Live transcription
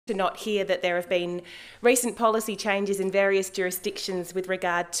to not hear that there have been recent policy changes in various jurisdictions with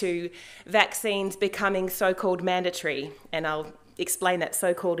regard to vaccines becoming so-called mandatory, and I'll explain that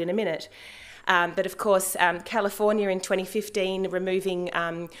so-called in a minute. But of course, California in 2015 removing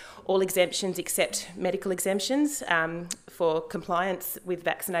all exemptions except medical exemptions for compliance with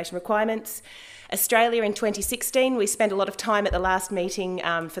vaccination requirements. Australia in 2016, we spent a lot of time at the last meeting,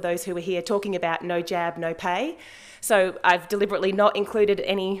 for those who were here, talking about no jab, no pay. So I've deliberately not included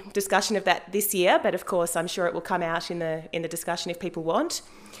any discussion of that this year, but of course I'm sure it will come out in the discussion if people want.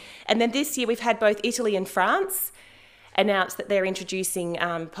 And then this year we've had both Italy and France announced that they're introducing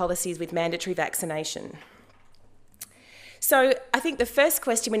policies with mandatory vaccination. So I think the first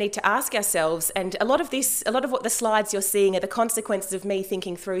question we need to ask ourselves, and a lot of what the slides you're seeing are the consequences of me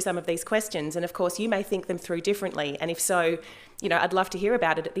thinking through some of these questions, and of course you may think them through differently, and if so, I'd love to hear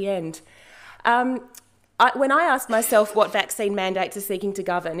about it at the end. When I asked myself what vaccine mandates are seeking to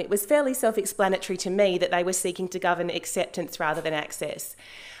govern, it was fairly self-explanatory to me that they were seeking to govern acceptance rather than access.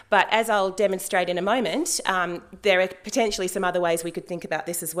 But as I'll demonstrate in a moment, there are potentially some other ways we could think about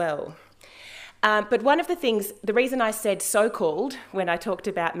this as well. But one of the things, the reason I said so-called when I talked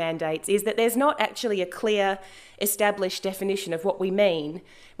about mandates is that there's not actually a clear established definition of what we mean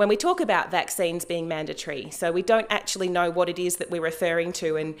when we talk about vaccines being mandatory. So we don't actually know what it is that we're referring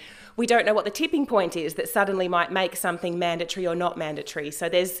to, and we don't know what the tipping point is that suddenly might make something mandatory or not mandatory. So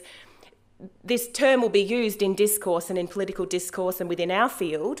this term will be used in discourse and in political discourse and within our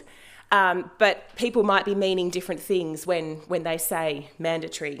field, but people might be meaning different things when they say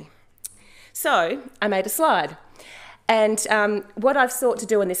mandatory. So I made a slide, and what I've sought to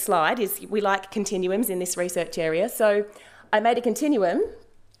do on this slide is, we like continuums in this research area, so I made a continuum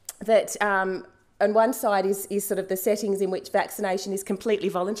that on one side is sort of the settings in which vaccination is completely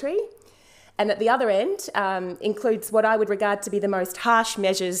voluntary, and at the other end includes what I would regard to be the most harsh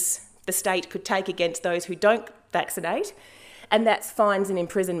measures the state could take against those who don't vaccinate, and that's fines and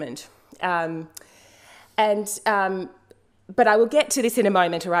imprisonment. But I will get to this in a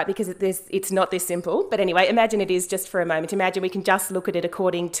moment, all right, because it's not this simple. But anyway, imagine it is just for a moment. Imagine we can just look at it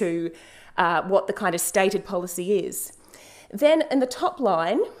according to what the kind of stated policy is. Then in the top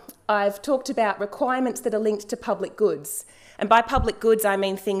line, I've talked about requirements that are linked to public goods. And by public goods, I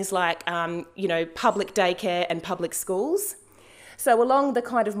mean things like, public daycare and public schools. So along the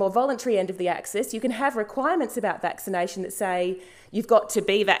kind of more voluntary end of the axis, you can have requirements about vaccination that say you've got to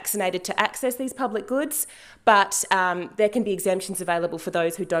be vaccinated to access these public goods, but there can be exemptions available for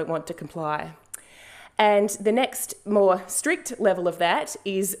those who don't want to comply. And the next more strict level of that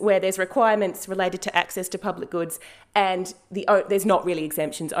is where there's requirements related to access to public goods, and there's not really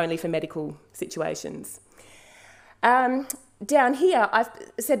exemptions, only for medical situations. Down here,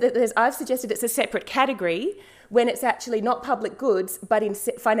 I've suggested it's a separate category when it's actually not public goods, but in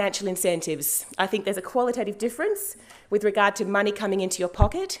financial incentives. I think there's a qualitative difference with regard to money coming into your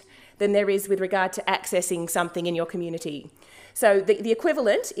pocket than there is with regard to accessing something in your community. So the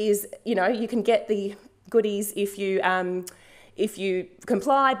equivalent is, you can get the goodies if you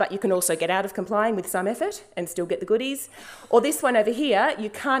comply, but you can also get out of complying with some effort and still get the goodies. Or this one over here, you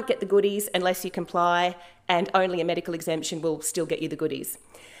can't get the goodies unless you comply, and only a medical exemption will still get you the goodies.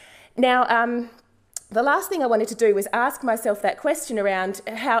 Now, the last thing I wanted to do was ask myself that question around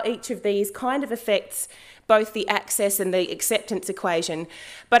how each of these kind of affects both the access and the acceptance equation.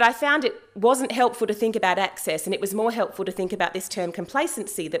 But I found it wasn't helpful to think about access, and it was more helpful to think about this term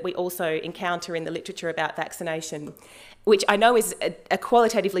complacency that we also encounter in the literature about vaccination, which I know is a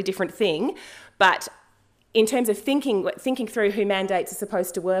qualitatively different thing, but in terms of thinking through who mandates are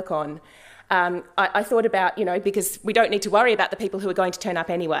supposed to work on, I thought about, because we don't need to worry about the people who are going to turn up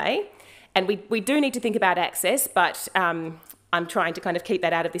anyway, and we do need to think about access, but I'm trying to kind of keep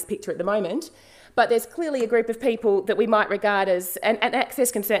that out of this picture at the moment. But there's clearly a group of people that we might regard as, and access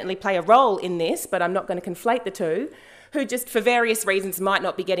can certainly play a role in this, but I'm not going to conflate the two, who just for various reasons might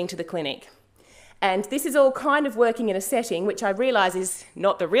not be getting to the clinic. And this is all kind of working in a setting which I realise is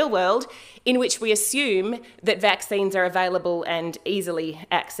not the real world, in which we assume that vaccines are available and easily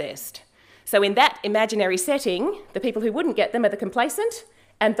accessed. So in that imaginary setting, the people who wouldn't get them are the complacent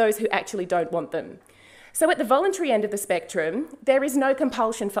and those who actually don't want them. So at the voluntary end of the spectrum, there is no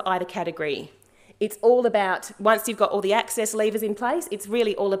compulsion for either category. It's all about, once you've got all the access levers in place, it's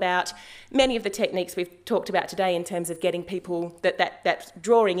really all about many of the techniques we've talked about today in terms of getting people, that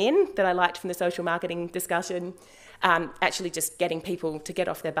drawing in that I liked from the social marketing discussion, actually just getting people to get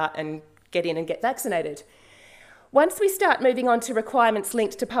off their butt and get in and get vaccinated. Once we start moving on to requirements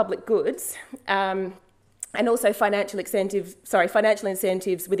linked to public goods, and also financial incentives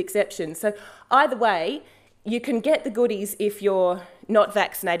with exceptions. So either way, you can get the goodies if you're not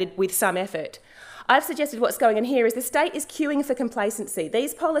vaccinated with some effort. I've suggested what's going on here is the state is queuing for complacency.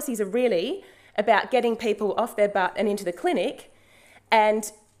 These policies are really about getting people off their butt and into the clinic,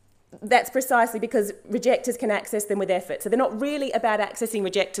 and that's precisely because rejectors can access them with effort. So they're not really about accessing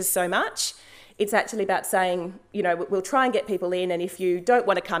rejectors so much. It's actually about saying, you know, we'll try and get people in, and if you don't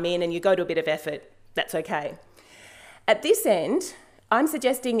want to come in and you go to a bit of effort, that's okay. At this end, I'm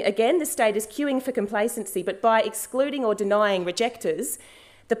suggesting, again, the state is queuing for complacency, but by excluding or denying rejectors,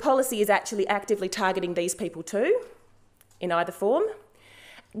 the policy is actually actively targeting these people too, in either form.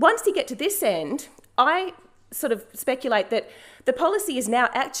 Once you get to this end, I sort of speculate that the policy is now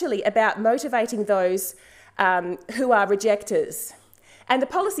actually about motivating those who are rejectors. And the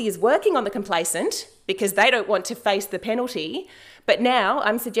policy is working on the complacent because they don't want to face the penalty. But now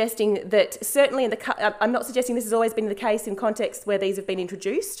I'm suggesting that certainly I'm not suggesting this has always been the case in contexts where these have been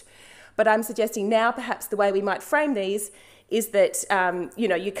introduced, but I'm suggesting now perhaps the way we might frame these is that, you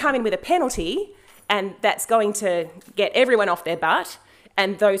know, you come in with a penalty and that's going to get everyone off their butt,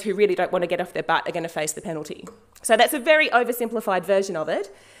 and those who really don't want to get off their butt are going to face the penalty. So that's a very oversimplified version of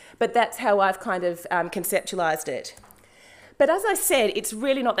it, but that's how I've kind of conceptualised it. But as I said, it's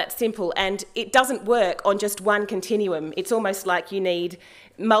really not that simple, and it doesn't work on just one continuum. It's almost like you need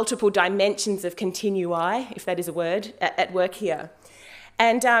multiple dimensions of continui, if that is a word, at work here.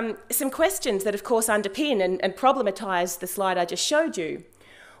 And some questions that, of course, underpin and problematise the slide I just showed you.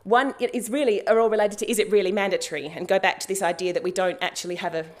 One are all related to, is it really mandatory? And go back to this idea that we don't actually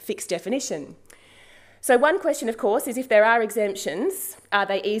have a fixed definition. So one question, of course, is if there are exemptions, are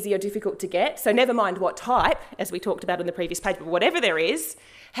they easy or difficult to get? So never mind what type, as we talked about on the previous page, but whatever there is,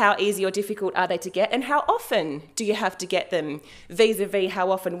 how easy or difficult are they to get, and how often do you have to get them, vis-a-vis how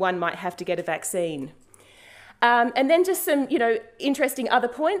often one might have to get a vaccine? And then just some, you know, interesting other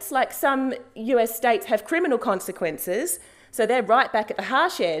points, like some US states have criminal consequences, so they're right back at the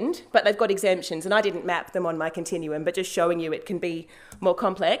harsh end, but they've got exemptions, and I didn't map them on my continuum, but just showing you it can be more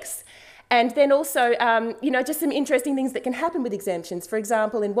complex. And then also, you know, just some interesting things that can happen with exemptions. For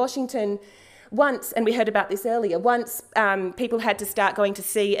example, in Washington, once, and we heard about this earlier, once people had to start going to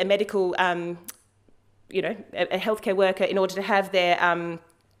see a medical, you know, a healthcare worker in order to have their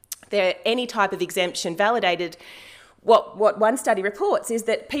any type of exemption validated. What one study reports is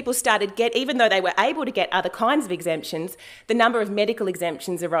that people started even though they were able to get other kinds of exemptions, the number of medical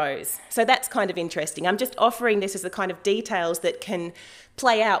exemptions arose. So that's kind of interesting. I'm just offering this as the kind of details that can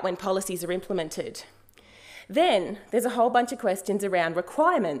play out when policies are implemented. Then there's a whole bunch of questions around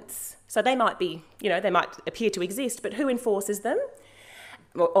requirements. So they might be, you know, they might appear to exist, but who enforces them?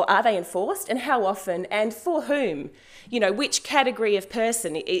 Or are they enforced, and how often, and for whom? You know, which category of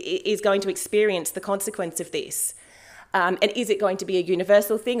person is going to experience the consequence of this? And is it going to be a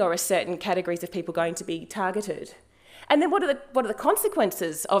universal thing, or are certain categories of people going to be targeted? And then what are the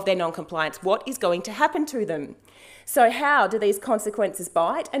consequences of their non-compliance? What is going to happen to them? So how do these consequences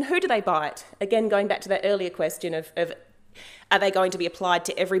bite, and who do they bite? Again, going back to that earlier question of are they going to be applied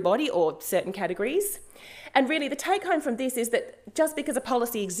to everybody or certain categories? And really the take home from this is that just because a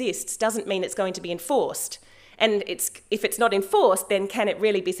policy exists doesn't mean it's going to be enforced. And if it's not enforced, then can it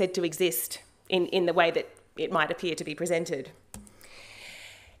really be said to exist in the way that it might appear to be presented?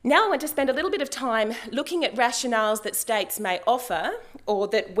 Now I want to spend a little bit of time looking at rationales that states may offer, or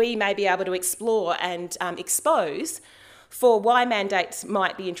that we may be able to explore and expose, for why mandates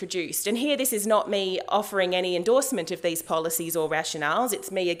might be introduced. And here this is not me offering any endorsement of these policies or rationales.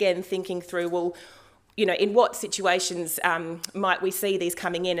 It's me again thinking through, well, you know, in what situations might we see these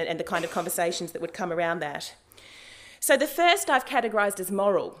coming in, and the kind of conversations that would come around that. So the first I've categorised as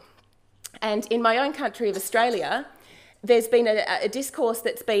moral. And in my own country of Australia, there's been a discourse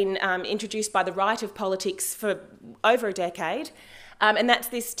that's been introduced by the right of politics for over a decade, and that's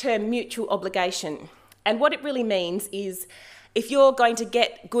this term mutual obligation. And what it really means is if you're going to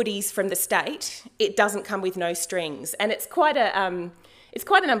get goodies from the state, it doesn't come with no strings. And it's quite an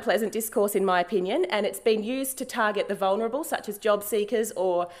unpleasant discourse in my opinion, and it's been used to target the vulnerable, such as job seekers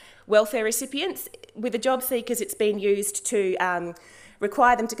or welfare recipients. With the job seekers, it's been used to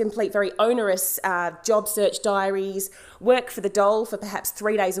require them to complete very onerous job search diaries, work for the dole for perhaps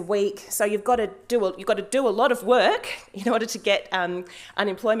 3 days a week. So you've got to do a lot of work in order to get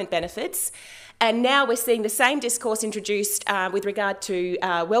unemployment benefits. And now we're seeing the same discourse introduced with regard to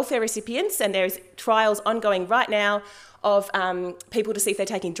welfare recipients, and there's trials ongoing right now of people to see if they're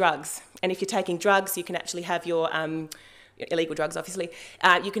taking drugs. And if you're taking drugs, you can actually have your illegal drugs, obviously,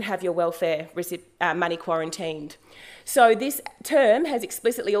 you can have your welfare money quarantined. So this term has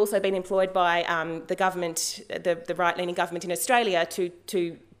explicitly also been employed by the government, the right-leaning government in Australia,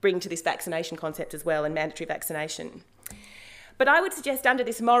 to bring to this vaccination concept as well and mandatory vaccination. But I would suggest under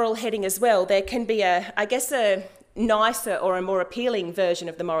this moral heading as well, there can be a nicer or a more appealing version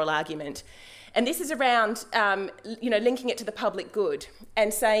of the moral argument. And this is around, linking it to the public good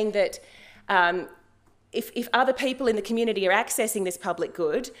and saying that if other people in the community are accessing this public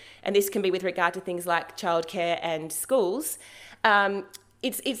good, and this can be with regard to things like childcare and schools,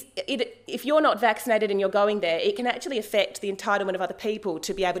 if you're not vaccinated and you're going there, it can actually affect the entitlement of other people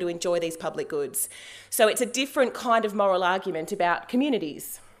to be able to enjoy these public goods. So it's a different kind of moral argument about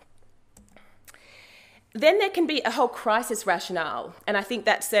communities. Then there can be a whole crisis rationale, and I think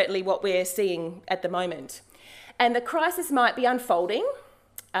that's certainly what we're seeing at the moment. And the crisis might be unfolding.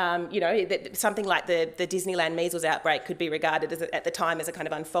 Something like the Disneyland measles outbreak could be regarded as at the time as a kind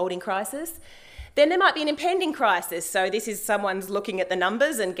of unfolding crisis. Then there might be an impending crisis. So this is someone's looking at the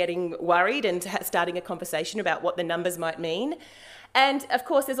numbers and getting worried and starting a conversation about what the numbers might mean. And of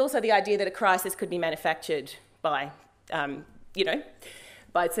course, there's also the idea that a crisis could be manufactured by,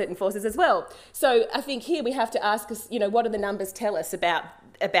 by certain forces as well. So I think here we have to ask us, what do the numbers tell us about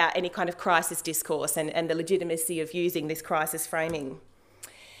any kind of crisis discourse and the legitimacy of using this crisis framing?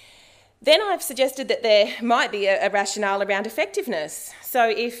 Then I've suggested that there might be a rationale around effectiveness. So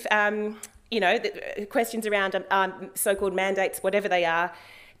if, the questions around so-called mandates, whatever they are,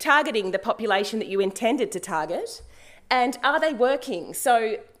 targeting the population that you intended to target, and are they working?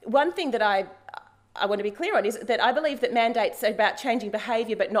 So one thing that I want to be clear on is that I believe that mandates are about changing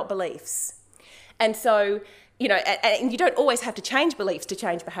behaviour but not beliefs. And so, and you don't always have to change beliefs to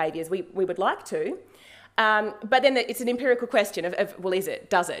change behaviours. We would like to. But then it's an empirical question of well, is it?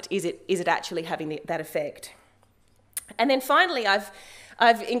 Does it? Is it actually having that effect? And then finally,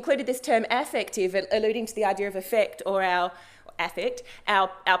 I've included this term affective, alluding to the idea of affect or our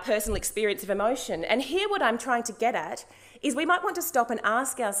personal experience of emotion. And here what I'm trying to get at is we might want to stop and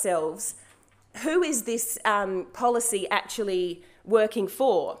ask ourselves, who is this policy actually working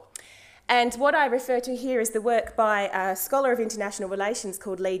for? And what I refer to here is the work by a scholar of international relations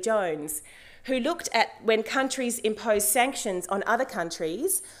called Lee Jones, who looked at when countries impose sanctions on other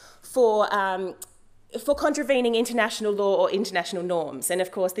countries for contravening international law or international norms. And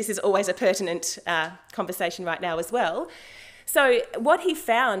of course, this is always a pertinent conversation right now as well. So what he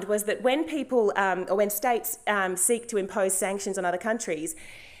found was that when people, or when states seek to impose sanctions on other countries,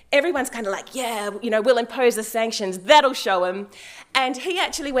 everyone's kind of like, yeah, we'll impose the sanctions, that'll show them. And he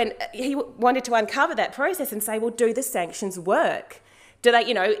actually he wanted to uncover that process and say, well, do the sanctions work? Do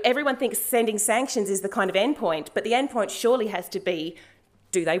they, everyone thinks sending sanctions is the kind of endpoint, but the endpoint surely has to be,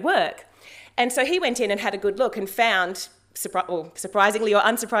 do they work? And so he went in and had a good look and found, surprisingly or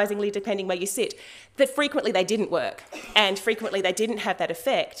unsurprisingly, depending where you sit, that frequently they didn't work and frequently they didn't have that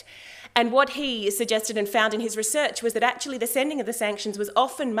effect. And what he suggested and found in his research was that actually the sending of the sanctions was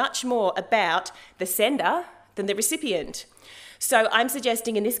often much more about the sender than the recipient. So I'm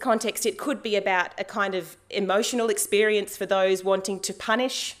suggesting in this context it could be about a kind of emotional experience for those wanting to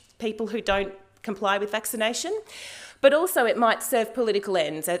punish people who don't comply with vaccination. But also it might serve political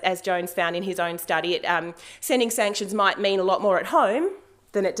ends, as Jones found in his own study. Sending sanctions might mean a lot more at home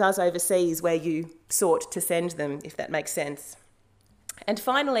than it does overseas where you sought to send them, if that makes sense. And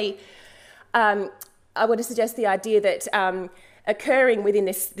finally, I want to suggest the idea that occurring within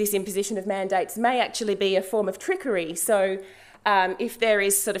this imposition of mandates may actually be a form of trickery. So if there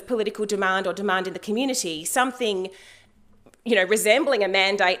is sort of political demand or demand in the community, something resembling a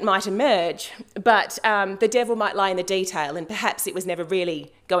mandate might emerge, but the devil might lie in the detail, and perhaps it was never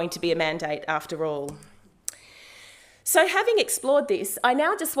really going to be a mandate after all. So having explored this, I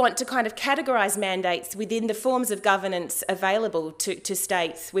now just want to kind of categorise mandates within the forms of governance available to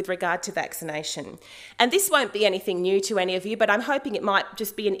states with regard to vaccination. And this won't be anything new to any of you, but I'm hoping it might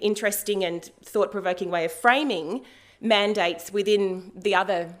just be an interesting and thought-provoking way of framing mandates within the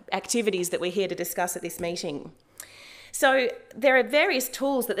other activities that we're here to discuss at this meeting. So there are various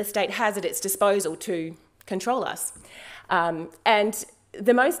tools that the state has at its disposal to control us. And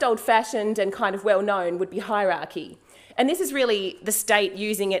the most old-fashioned and kind of well-known would be hierarchy. And this is really the state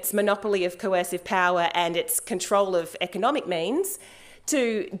using its monopoly of coercive power and its control of economic means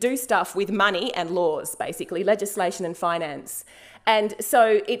to do stuff with money and laws, basically, legislation and finance. And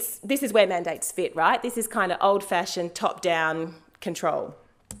so this is where mandates fit, right? This is kind of old-fashioned, top-down control.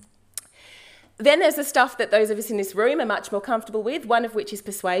 Then there's the stuff that those of us in this room are much more comfortable with, one of which is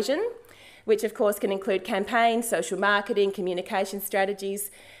persuasion, which of course can include campaigns, social marketing, communication strategies.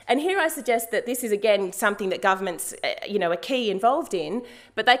 And here I suggest that this is again something that governments, are key involved in,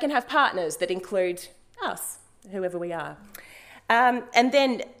 but they can have partners that include us, whoever we are. And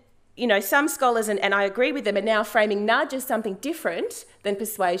then you know, some scholars, and I agree with them, are now framing nudge as something different than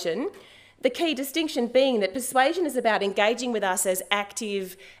persuasion. The key distinction being that persuasion is about engaging with us as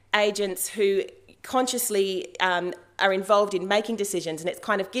active agents who consciously are involved in making decisions, and it's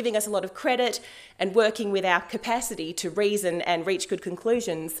kind of giving us a lot of credit and working with our capacity to reason and reach good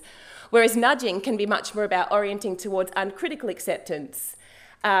conclusions. Whereas nudging can be much more about orienting towards uncritical acceptance.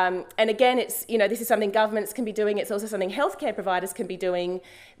 And again, it's, you know, this is something governments can be doing. It's also something healthcare providers can be doing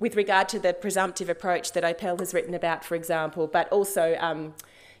with regard to the presumptive approach that Attwell has written about, for example, but also,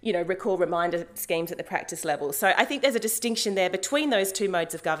 you know, recall reminder schemes at the practice level. So I think there's a distinction there between those two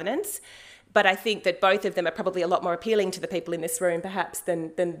modes of governance, but I think that both of them are probably a lot more appealing to the people in this room, perhaps,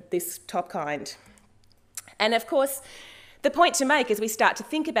 than this top kind. And of course, the point to make as we start to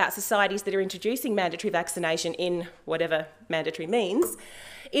think about societies that are introducing mandatory vaccination in whatever mandatory means,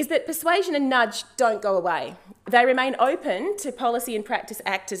 is that persuasion and nudge don't go away. They remain open to policy and practice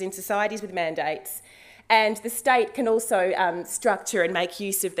actors in societies with mandates, and the state can also structure and make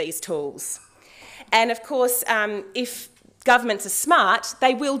use of these tools. And of course, if governments are smart,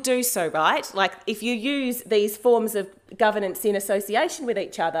 they will do so, right? Like if you use these forms of governance in association with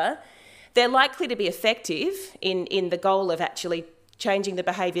each other, they're likely to be effective in the goal of actually changing the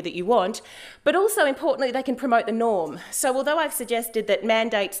behaviour that you want, but also importantly, they can promote the norm. So although I've suggested that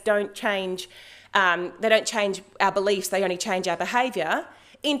mandates don't change, they don't change our beliefs, they only change our behaviour,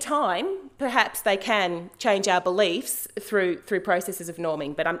 in time, perhaps they can change our beliefs through processes of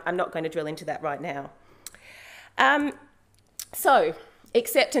norming, but I'm not going to drill into that right now. So,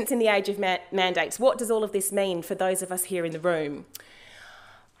 acceptance in the age of mandates. What does all of this mean for those of us here in the room?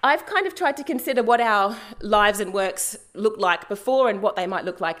 I've kind of tried to consider what our lives and works look like before and what they might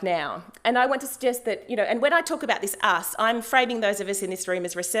look like now. And I want to suggest that, you know, and when I talk about this us, I'm framing those of us in this room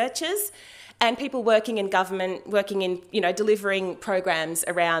as researchers and people working in government, working in, you know, delivering programs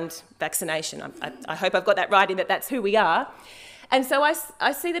around vaccination. I hope I've got that right in that that's who we are. And so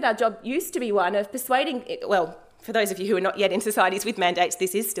I see that our job used to be one of persuading, well, for those of you who are not yet in societies with mandates,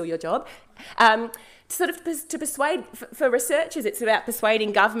 this is still your job. To persuade, for researchers, it's about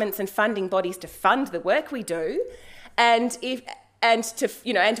persuading governments and funding bodies to fund the work we do, and to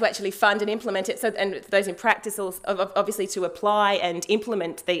actually fund and implement it. So, and those in practice, obviously, to apply and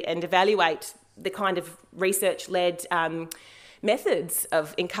implement and evaluate the kind of research-led methods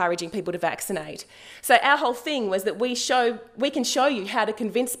of encouraging people to vaccinate. So our whole thing was that we can show you how to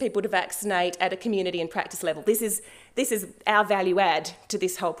convince people to vaccinate at a community and practice level. This is our value add to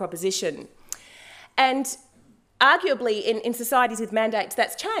this whole proposition. And arguably in societies with mandates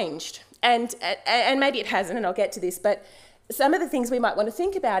that's changed. And maybe it hasn't, and I'll get to this, but some of the things we might want to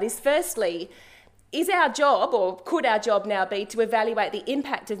think about is firstly, is our job, or could our job now be, to evaluate the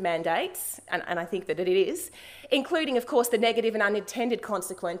impact of mandates, and I think that it is, including, of course, the negative and unintended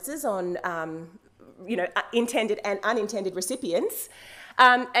consequences on, intended and unintended recipients,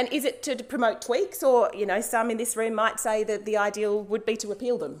 and is it to promote tweaks, or, you know, some in this room might say that the ideal would be to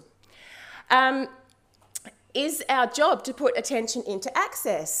repeal them. Is our job to put attention into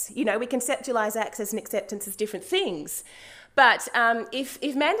access? You know, we conceptualise access and acceptance as different things. But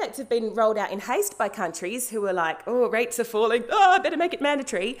if mandates have been rolled out in haste by countries who are like, oh, rates are falling, oh, I better make it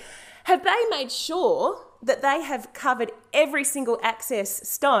mandatory, have they made sure that they have covered every single access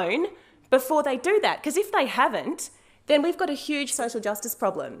stone before they do that? Because if they haven't, then we've got a huge social justice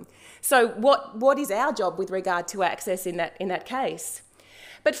problem. So what is our job with regard to access in that case?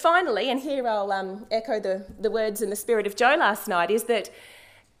 But finally, and here I'll echo the words and the spirit of Joe last night, is that,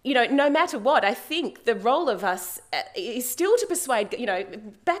 you know, no matter what, I think the role of us is still to persuade, you know,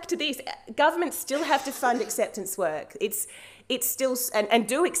 back to this, governments still have to fund acceptance work. It's still, and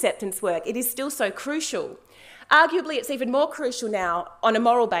do acceptance work. It is still so crucial. Arguably, it's even more crucial now on a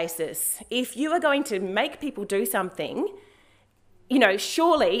moral basis. If you are going to make people do something, you know,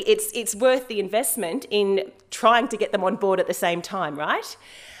 surely it's worth the investment in trying to get them on board at the same time, right?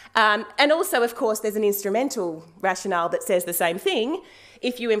 And also, of course, there's an instrumental rationale that says the same thing.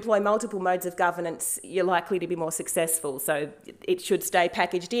 If you employ multiple modes of governance, you're likely to be more successful. So it should stay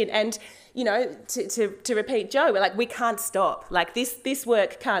packaged in. And, you know, to repeat Joe, we can't stop. Like this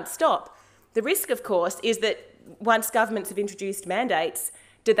work can't stop. The risk, of course, is that once governments have introduced mandates,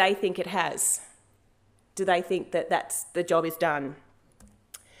 do they think it has? Do they think that the job is done?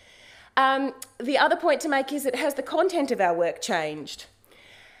 The other point to make is that has the content of our work changed?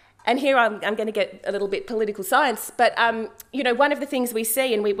 And here I'm going to get a little bit political science, but you know, one of the things we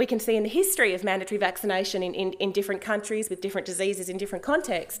see, and we can see in the history of mandatory vaccination in different countries with different diseases in different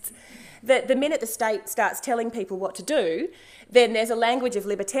contexts, that the minute the state starts telling people what to do, then there's a language of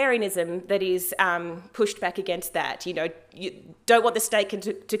libertarianism that is pushed back against that. You know, you don't want the state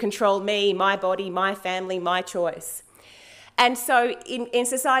to control me, my body, my family, my choice. And so in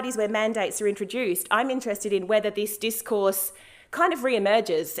societies where mandates are introduced, I'm interested in whether this discourse kind of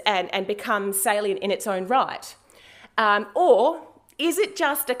re-emerges and becomes salient in its own right. Or is it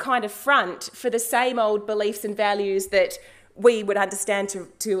just a kind of front for the same old beliefs and values that we would understand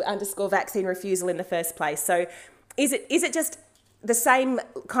to underscore vaccine refusal in the first place? So is it just the same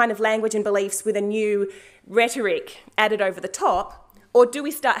kind of language and beliefs with a new rhetoric added over the top? Or do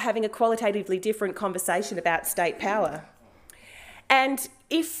we start having a qualitatively different conversation about state power? And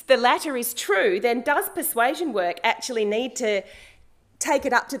if the latter is true, then does persuasion work actually need to take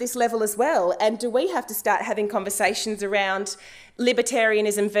it up to this level as well? And do we have to start having conversations around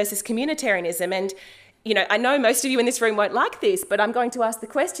libertarianism versus communitarianism? And, you know, I know most of you in this room won't like this, but I'm going to ask the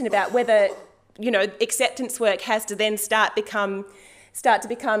question about whether, you know, acceptance work has to then start to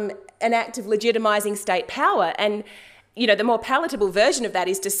become an act of legitimising state power. And, you know, the more palatable version of that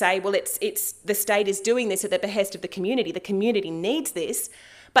is to say, well, it's the state is doing this at the behest of the community. The community needs this,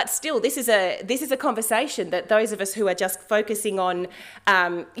 but still, this is a conversation that those of us who are just focusing on,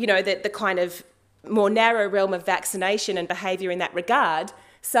 you know, the kind of more narrow realm of vaccination and behaviour in that regard,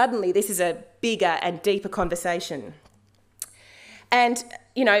 suddenly this is a bigger and deeper conversation. And,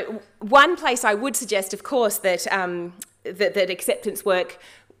 you know, one place I would suggest, of course, that that acceptance work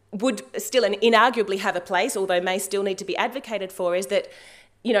would still and inarguably have a place, although may still need to be advocated for, is that,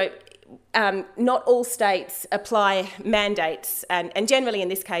 you know, not all states apply mandates, and generally in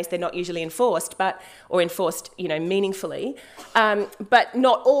this case they're not usually enforced, or enforced, you know, meaningfully, but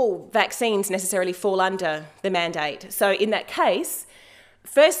not all vaccines necessarily fall under the mandate. So in that case,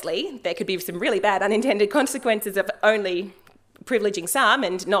 firstly, there could be some really bad unintended consequences of only privileging some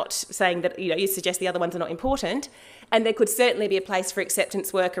and not saying that, you know, you suggest the other ones are not important. And there could certainly be a place for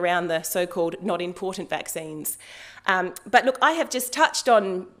acceptance work around the so-called not important vaccines. But look, I have just touched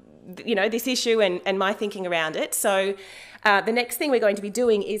on, you know, this issue and my thinking around it. So the next thing we're going to be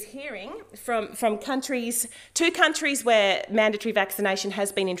doing is hearing from two countries where mandatory vaccination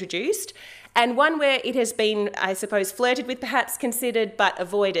has been introduced, and one where it has been, I suppose, flirted with, perhaps considered, but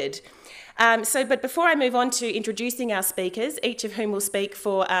avoided. But before I move on to introducing our speakers, each of whom will speak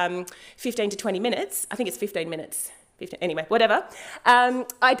for 15 to 20 minutes, I think it's 15 minutes, anyway, whatever.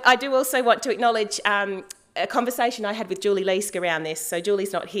 I do also want to acknowledge a conversation I had with Julie Leask around this. So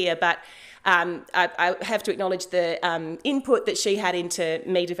Julie's not here, but I have to acknowledge the input that she had into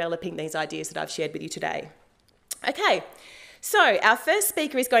me developing these ideas that I've shared with you today. Okay, so our first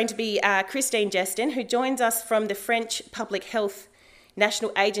speaker is going to be Christine Jestin, who joins us from the French Public Health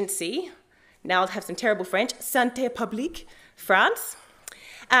National Agency. Now I'll have some terrible French, Santé Publique, France.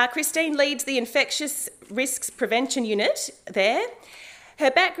 Christine leads the Infectious Risks Prevention Unit there.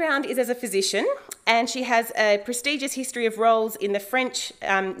 Her background is as a physician, and she has a prestigious history of roles in the French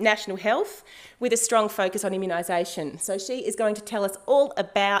National Health with a strong focus on immunisation. So she is going to tell us all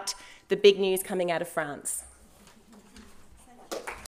about the big news coming out of France.